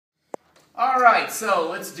Alright, so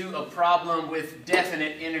let's do a problem with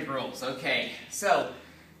definite integrals. Okay, so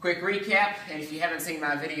quick recap, and if you haven't seen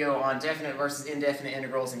my video on definite versus indefinite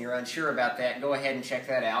integrals and you're unsure about that, go ahead and check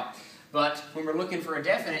that out. But when we're looking for a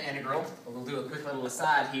definite integral, we'll do a quick little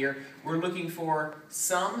aside here, we're looking for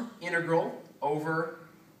some integral over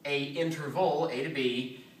a interval, a to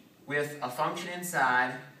b, with a function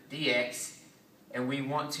inside, dx, and we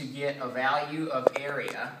want to get a value of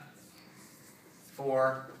area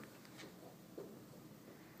for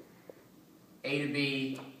a to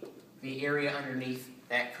b, the area underneath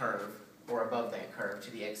that curve, or above that curve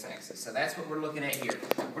to the x-axis. So that's what we're looking at here.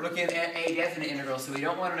 We're looking at a definite integral, so we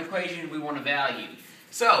don't want an equation, we want a value.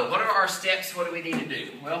 So, what are our steps? What do we need to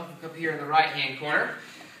do? Well, look up here in the right-hand corner.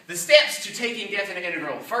 The steps to taking definite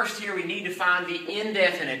integral. First here, we need to find the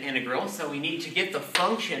indefinite integral, so we need to get the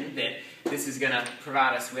function that this is going to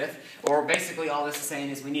provide us with, or basically all this is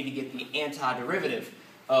saying is we need to get the antiderivative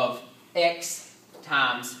of x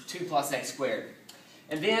times 2 plus x squared.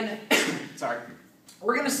 And then,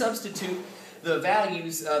 we're going to substitute the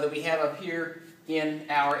values that we have up here in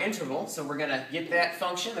our interval. So we're going to get that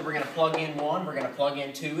function, then we're going to plug in 1, we're going to plug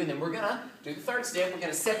in 2, and then we're going to do the third step. We're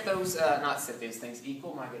going to set those, not set these things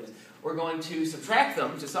equal, my goodness. We're going to subtract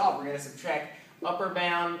them to solve. We're going to subtract upper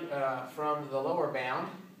bound from the lower bound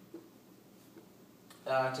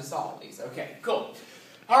to solve these. Okay, cool.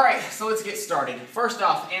 All right, so let's get started. First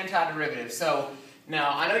off, antiderivative. So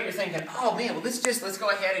now, I know you're thinking, oh man, well let's go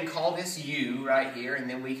ahead and call this u right here, and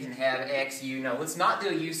then we can have x u. No, let's not do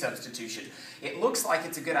a u substitution. It looks like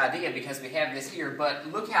it's a good idea because we have this here, but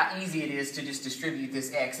look how easy it is to just distribute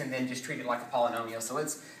this x and then just treat it like a polynomial. So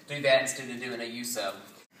let's do that instead of doing a u sub.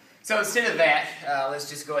 So instead of that, let's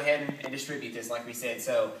just go ahead and distribute this like we said.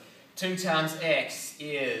 So 2 times x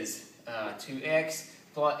is 2x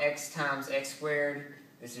plus x times x squared.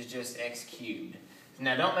 This is just x cubed.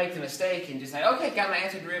 Now, don't make the mistake and just say, okay, got my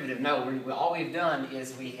antiderivative. No, all we've done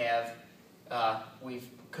is we've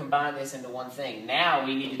combined this into one thing. Now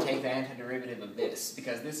we need to take the antiderivative of this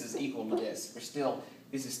because this is equal to this.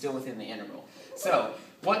 This is still within the integral. So,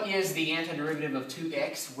 what is the antiderivative of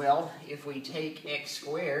 2x? Well, if we take x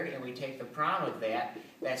squared and we take the prime of that,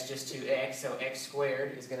 that's just 2x. So x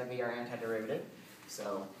squared is going to be our antiderivative.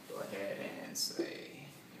 So go ahead and say,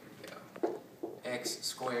 x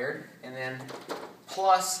squared, and then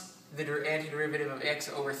plus the antiderivative of x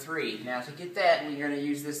over 3. Now to get that, we're going to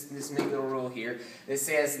use this neat little rule here that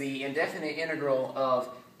says the indefinite integral of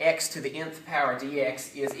x to the nth power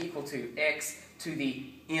dx is equal to x to the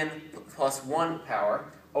n plus 1 power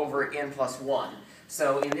over n plus 1.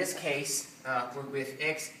 So in this case, with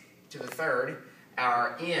x to the third,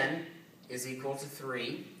 our n is equal to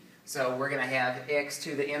 3. So we're going to have x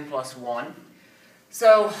to the n plus 1.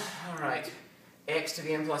 So, alright, x to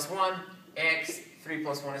the n plus 1, x, 3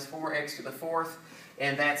 plus 1 is 4, x to the fourth,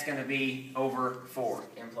 and that's going to be over 4,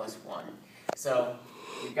 n plus 1. So,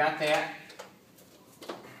 we've got that.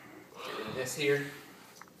 Get rid of this here.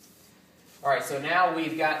 Alright, so now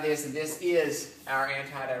we've got this, and this is our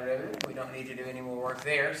antiderivative. We don't need to do any more work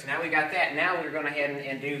there. So now we got that. Now we're going to head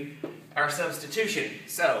and do our substitution.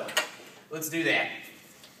 So, let's do that.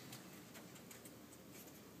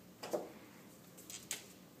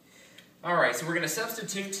 Alright, so we're going to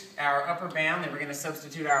substitute our upper bound, then we're going to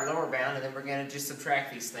substitute our lower bound, and then we're going to just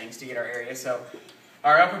subtract these things to get our area. So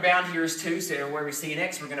our upper bound here is 2, so where we see an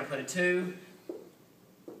x, we're going to put a 2.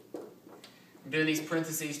 I'm doing these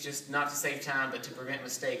parentheses just not to save time, but to prevent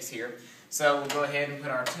mistakes here. So we'll go ahead and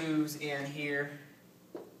put our 2's in here.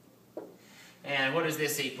 And what does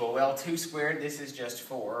this equal? Well, 2 squared, this is just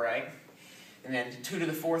 4, right? And then 2 to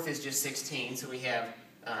the fourth is just 16, so we have,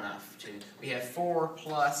 we have 4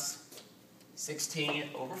 plus 16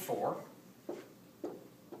 over 4.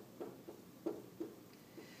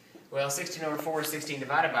 Well, 16 over 4 is 16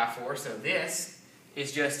 divided by 4, so this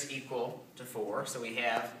is just equal to 4. So we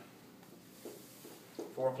have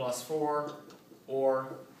 4 plus 4,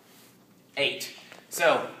 or 8.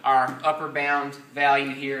 So our upper bound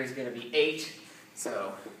value here is going to be 8.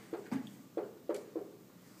 So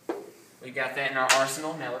we've got that in our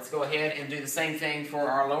arsenal. Now let's go ahead and do the same thing for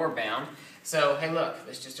our lower bound. So, hey look,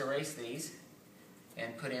 let's just erase these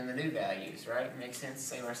and put in the new values, right? Makes sense,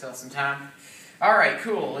 save ourselves some time. Alright,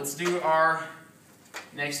 cool. Let's do our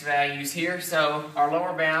next values here. So, our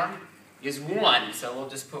lower bound is 1. So, we'll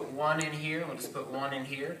just put 1 in here. We'll just put 1 in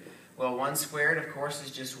here. Well, 1 squared, of course,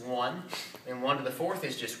 is just 1. And 1 to the fourth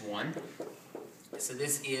is just 1. So,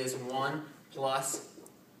 this is 1 plus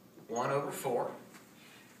 1 over 4.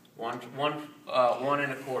 1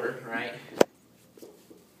 and a quarter, right?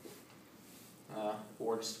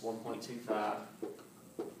 Or just 1.25.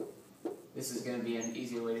 this is going to be an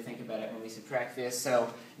easier way to think about it when we subtract this.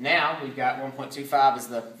 So now we've got 1.25 as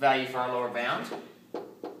the value for our lower bound.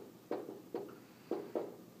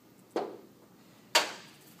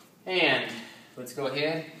 And let's go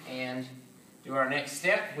ahead and do our next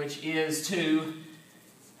step, which is to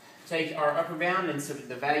take our upper bound and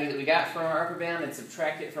the value that we got from our upper bound and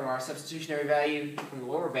subtract it from our substitutionary value from the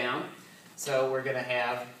lower bound. So we're going to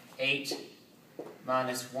have 8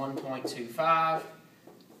 minus 1.25,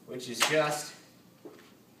 which is just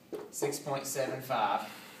 6.75.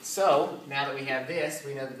 So now that we have this,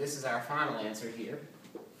 we know that this is our final answer here,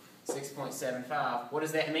 6.75. What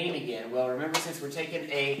does that mean again? Well, remember, since we're taking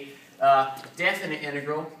a definite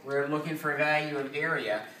integral, we're looking for a value of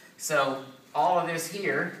area. So all of this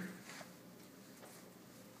here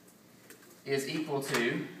is equal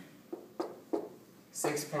to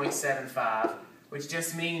 6.75, which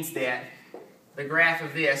just means that the graph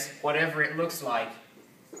of this, whatever it looks like,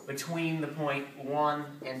 between the point 1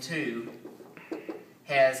 and 2,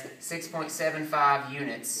 has 6.75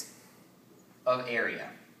 units of area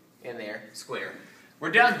in their square.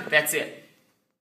 We're done. That's it.